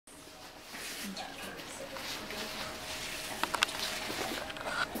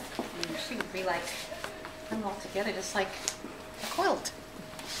She would be like hung all together, just like a quilt.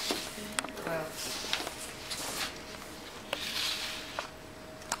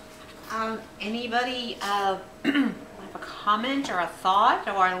 Anybody have a comment or a thought,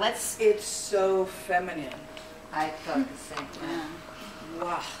 or let's? It's so feminine. I thought the same thing. Yeah.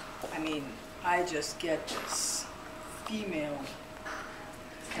 Wow. I mean, I just get this female.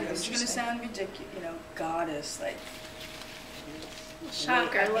 It's going to sound ridiculous, you know, goddess, like.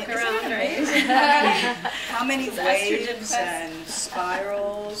 Shocker, look around, right? How many waves and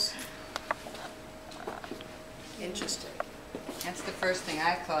spirals? Interesting. That's the first thing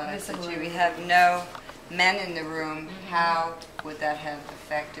I thought. I said, gee, we have no men in the room. How would that have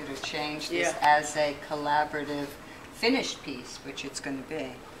affected or changed this as a collaborative finished piece, which it's going to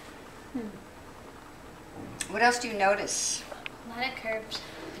be? What else do you notice? A lot of curves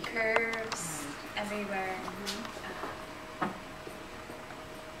everywhere.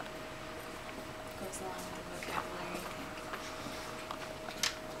 Goes along with the vocabulary, I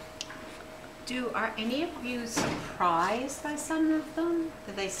think. Are any of you surprised by some of them?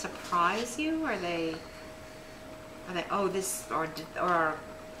 Did they surprise you? Are they? Oh, this or?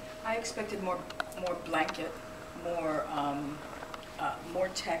 I expected more blanket, more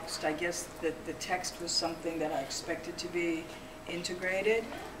text. I guess that the text was something that I expected to be integrated,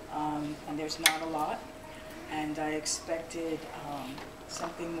 and there's not a lot. And I expected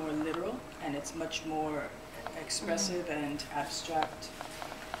something more literal, and it's much more expressive and abstract.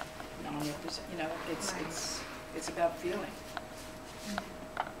 You know, it's about feeling.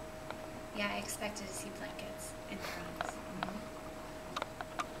 Yeah, I expected to see blankets in front.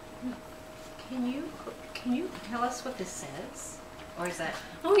 Can you tell us what this says, or is that?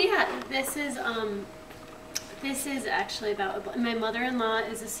 Oh yeah, this is actually about my mother-in-law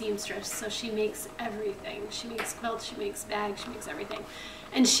is a seamstress, so she makes everything. She makes quilts, she makes bags, she makes everything.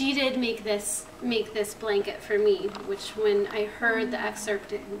 And she did make this blanket for me, which when I heard the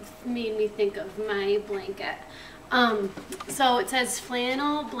excerpt, it made me think of my blanket. So it says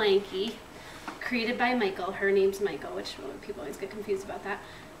flannel blankie, created by Michael. Her name's Michael, which people always get confused about that.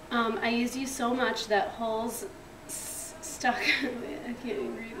 I used you so much that holes stuck. I can't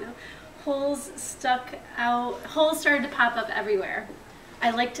even read now. Holes stuck out. Holes started to pop up everywhere. I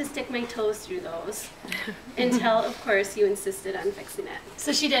like to stick my toes through those until, of course, you insisted on fixing it.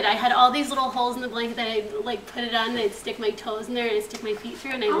 So she did. I had all these little holes in the blanket that I'd like put it on, and I'd stick my toes in there, and I'd stick my feet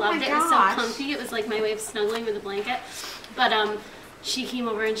through, and I loved it. It was so comfy. It was like my way of snuggling with a blanket. But she came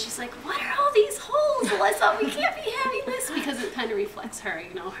over and she's like, "What are all these holes, Alyssa? We can't be having this," because it kind of reflects her,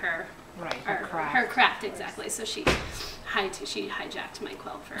 you know, her craft exactly. So she hijacked my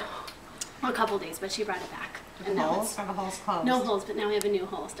quilt for a couple days, but she brought it back. And the holes closed? No holes, but now we have a new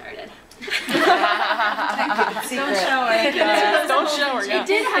hole started. Don't show her. Don't show her. It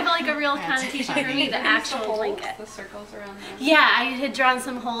did have like a real connotation for me, the actual blanket. The circles around there. Yeah, I had drawn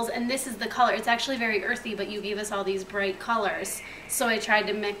some holes, and this is the color. It's actually very earthy, but you gave us all these bright colors, so I tried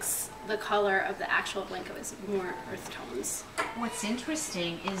to mix the color of the actual blanket with more earth tones. What's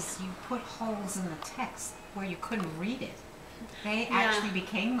interesting is you put holes in the text where you couldn't read it. They actually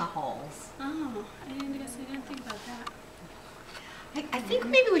became the holes. Oh, I didn't think about that. I think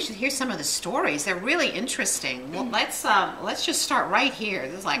maybe we should hear some of the stories. They're really interesting. Well, let's just start right here.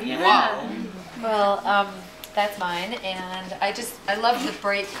 This is like, whoa. Well, that's mine, and I love the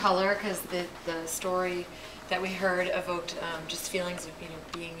bright color because the story that we heard evoked just feelings of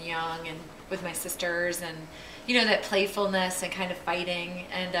being young and with my sisters, and that playfulness and kind of fighting,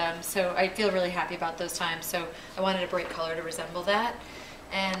 and so I feel really happy about those times. So I wanted a bright color to resemble that,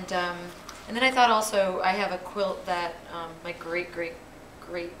 and then I thought also I have a quilt that my great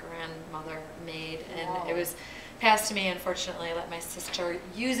grandmother made, and it was passed to me. Unfortunately, I let my sister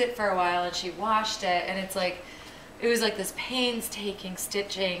use it for a while, and she washed it, and it was like this painstaking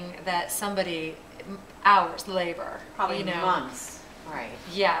stitching that hours labor, probably months. Right.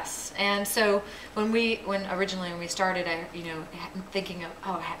 Yes, and so when originally we started, thinking of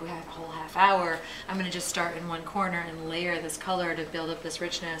we have a whole half hour. I'm going to just start in one corner and layer this color to build up this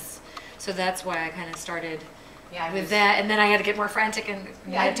richness. So that's why I kind of started with that, and then I had to get more frantic and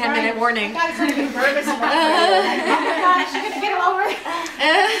I had a 10-minute warning. I started getting nervous. Oh my gosh, you're gonna get over.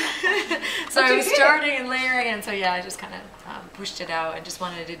 So I was starting and layering, and so I just kind of pushed it out. I just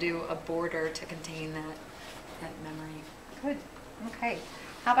wanted to do a border to contain that memory. Good. Okay.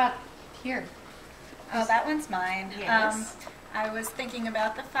 How about here? Oh, that one's mine. Yes. I was thinking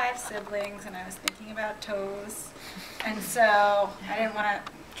about the 5 siblings, and I was thinking about toes, and so I didn't want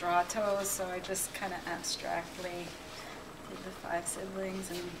to draw toes, so I just kind of abstractly did the 5 siblings,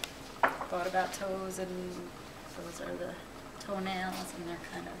 and thought about toes, and those are the toenails, and they're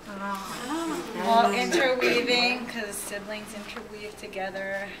kind of all interweaving because siblings interweave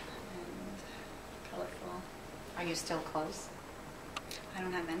together, and colorful. Are you still close? I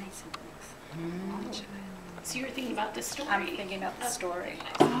don't have any siblings. So you were thinking about the story. I'm thinking about the story.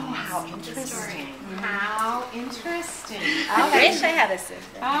 Oh, how interesting. How interesting. I wish I had a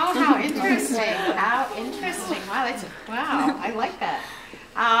sibling. Oh, how interesting. How interesting. Wow, wow, I like that.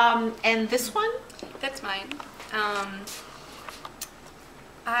 And this one? That's mine.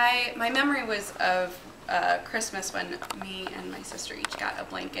 My memory was of Christmas when me and my sister each got a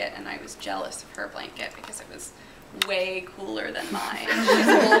blanket, and I was jealous of her blanket because it was way cooler than mine. She was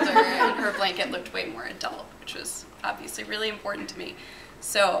older, and her blanket looked way more adult, which was obviously really important to me.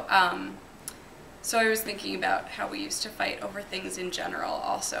 So, so I was thinking about how we used to fight over things in general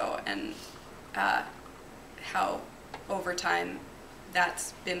also, and how over time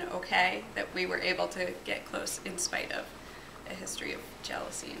that's been okay, that we were able to get close in spite of a history of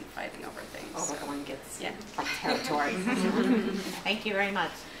jealousy and fighting over things. Over blankets. Yeah. Like territory. Thank you very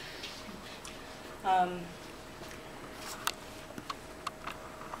much.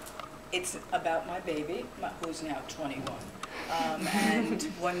 It's about my baby, who's now 21. And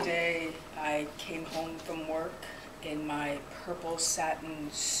one day I came home from work in my purple satin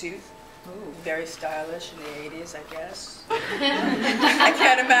suit. Ooh. Very stylish in the 80s, I guess. I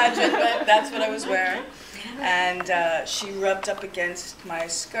can't imagine, but that's what I was wearing. And she rubbed up against my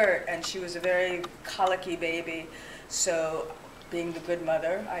skirt, and she was a very colicky baby. So, being the good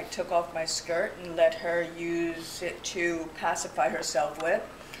mother, I took off my skirt and let her use it to pacify herself with.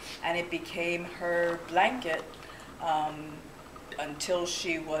 And it became her blanket until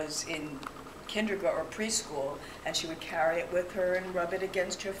she was in kindergarten or preschool, and she would carry it with her and rub it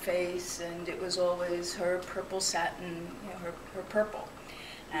against her face, and it was always her purple satin, her purple.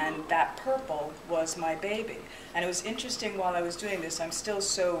 And that purple was my baby. And it was interesting while I was doing this, I'm still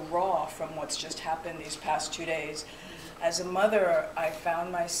so raw from what's just happened these past 2 days. As a mother, I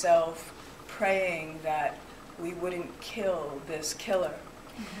found myself praying that we wouldn't kill this killer.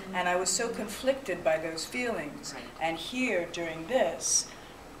 And I was so conflicted by those feelings. Right. And here, during this,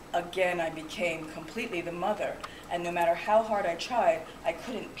 again, I became completely the mother. And no matter how hard I tried, I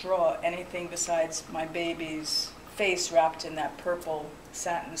couldn't draw anything besides my baby's face wrapped in that purple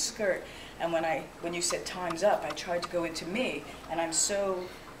satin skirt. And when you said time's up, I tried to go into me, and I'm so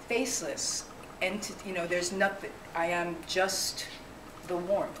faceless. And there's nothing. I am just the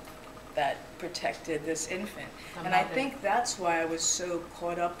warmth that protected this infant. And I think that's why I was so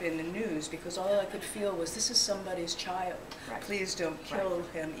caught up in the news, because all I could feel was, this is somebody's child. Right. Please don't kill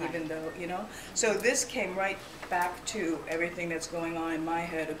him, even though, So this came right back to everything that's going on in my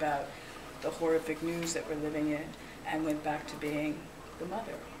head about the horrific news that we're living in, and went back to being the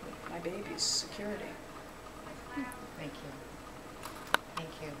mother with my baby's security. Thank you. Thank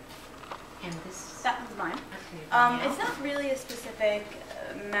you. And this? That was mine. Okay, it's not really a specific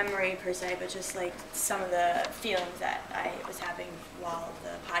memory per se, but just like some of the feelings that I was having while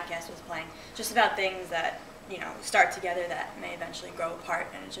the podcast was playing, just about things that start together that may eventually grow apart.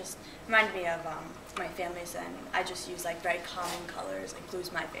 And it just reminded me of my family's, and I just use like very calming colors. Like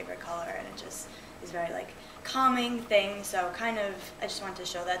blue's my favorite color, and it just is very like calming thing. So kind of I just wanted to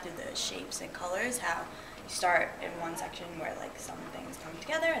show that through the shapes and colors, how you start in one section where like some things come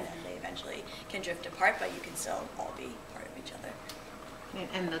together and then they eventually can drift apart, but you can still all be part of each other.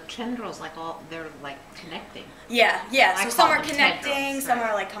 And the tendrils, they're like connecting. Yeah. I So some call are them connecting, tendrils, some right.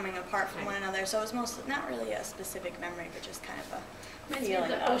 are like coming apart from Right. one another. So it was mostly not really a specific memory, but just kind of a Reminds me of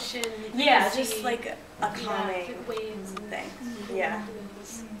feeling the of ocean. yeah, the just sea, like a calming the waves and thing. Mm-hmm. Yeah.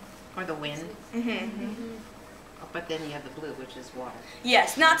 Or the wind. Mm-hmm. But then you have the blue, which is water.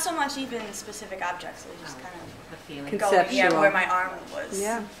 Yes, not so much even specific objects. It was just kind The of feeling. going where my arm was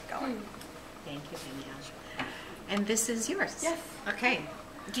Yeah. going. Thank you, Danielle. And this is yours. Yes. Okay.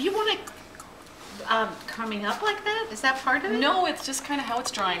 Do you want it coming up like that? Is that part of it? No, it's just kind of how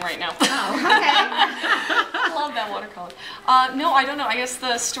it's drying right now. Oh, okay. I love that watercolor. No, I don't know. I guess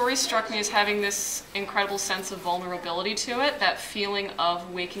the story struck me as having this incredible sense of vulnerability to it, that feeling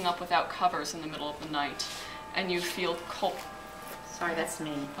of waking up without covers in the middle of the night, and you feel cold. Sorry, that's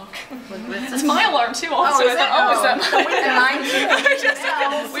me. Okay. What's It's my alarm too. Also, is it? is that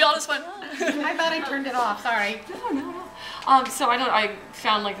mine? Mine? We all just went. I thought I turned it off. Sorry. No. So I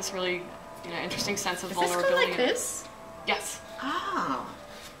found like this really interesting sense of Is this go vulnerability. like this? Yes. Oh.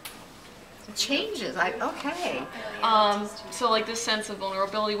 It changes. Okay. So like this sense of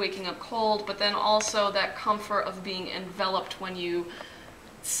vulnerability, waking up cold, but then also that comfort of being enveloped when you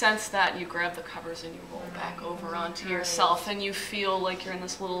sense that, you grab the covers and you roll back over onto yourself, and you feel like you're in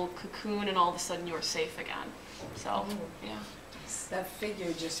this little cocoon, and all of a sudden you're safe again. So, yeah. That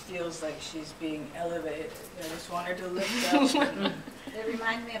figure just feels like she's being elevated. I just want her to lift up. It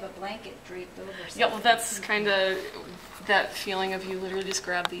reminds me of a blanket draped over something. Yeah, well, that's kind of that feeling of you literally just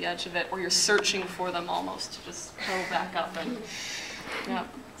grab the edge of it, or you're searching for them almost to just curl back up and, yeah.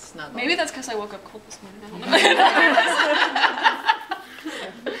 Snuggle. Maybe that's because I woke up cold this morning. I don't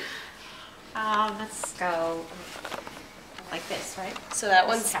know. Let's go like this, right? So that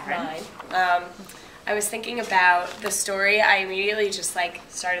one's Karen. mine. I was thinking about the story. I immediately just like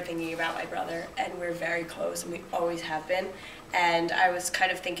started thinking about my brother, and we're very close, and we always have been. And I was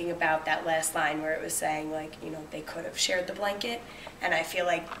kind of thinking about that last line where it was saying, like, you know, they could have shared the blanket, and I feel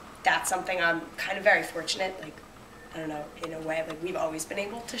like that's something I'm kind of very fortunate, like, I don't know, in a way, like, we've always been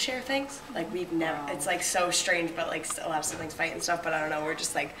able to share things. Like, we've never, it's like so strange, but like a lot of siblings fight and stuff, but I don't know, we're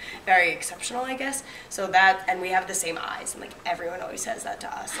just like very exceptional, I guess. So that, and we have the same eyes, and like everyone always says that to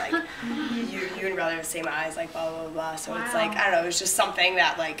us, like, you and brother have the same eyes, like blah, blah, blah. So it's like, I don't know, it's just something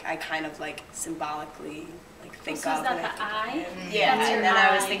that like I kind of like symbolically like think of. So is that when I the think of eye? him. Yeah, That's and your then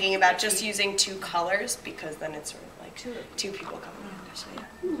I was eye. thinking about just using 2 colors, because then it's sort of like two people coming together, so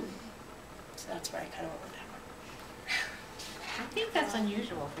yeah. So that's where I kind of went with that one. I think that's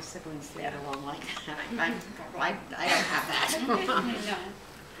unusual for siblings to get along like that. I don't have that.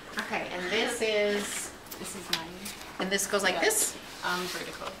 Okay, and this is mine. and this goes like this?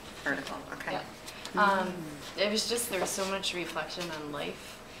 Vertical. Vertical, okay. Yeah. It was just, there was so much reflection on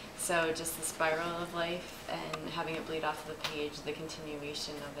life. So just the spiral of life and having it bleed off the page, the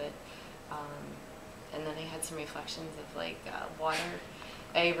continuation of it. And then I had some reflections of like water.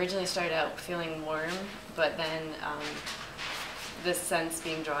 I originally started out feeling warm, but then this sense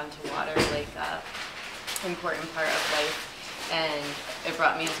being drawn to water, like important part of life, and it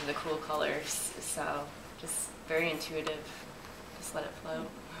brought me into the cool colors. So just very intuitive, just let it flow.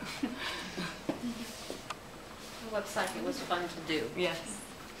 It looks like it was fun to do. Yes.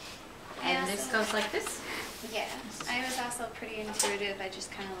 And this goes like this? Yeah, I was also pretty intuitive. I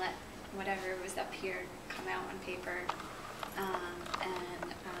just kind of let whatever was up here come out on paper.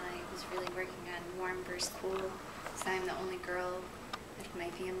 And I was really working on warm versus cool, because I'm the only girl of my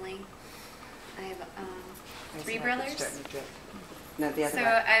family. I have 3 brothers. No, the other So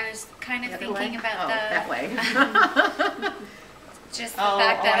way. I was kind of thinking about that way. just the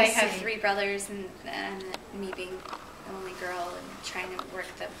fact that I have see. 3 brothers and me being the only girl and trying to work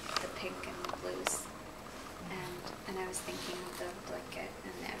the pink and the blues. And I was thinking of the blanket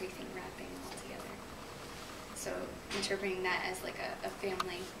and everything wrapping all together. So interpreting that as like a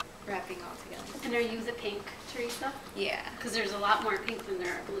family wrapping all together. And are you the pink, Teresa? Yeah. Because there's a lot more pink than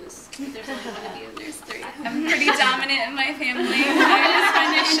there are blues. There's only one of you and there's 3. I'm pretty dominant in my family. I just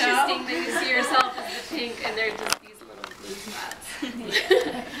find it Interesting that you see yourself as the pink and they're just these little blue spots.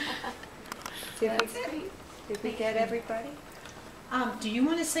 Did we get everybody? Do you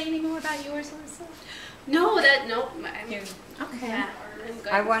want to say any more about yours, Alyssa? No, I'm Okay. I'm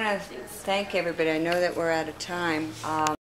good. I want to Thanks. thank everybody. I know that we're out of time.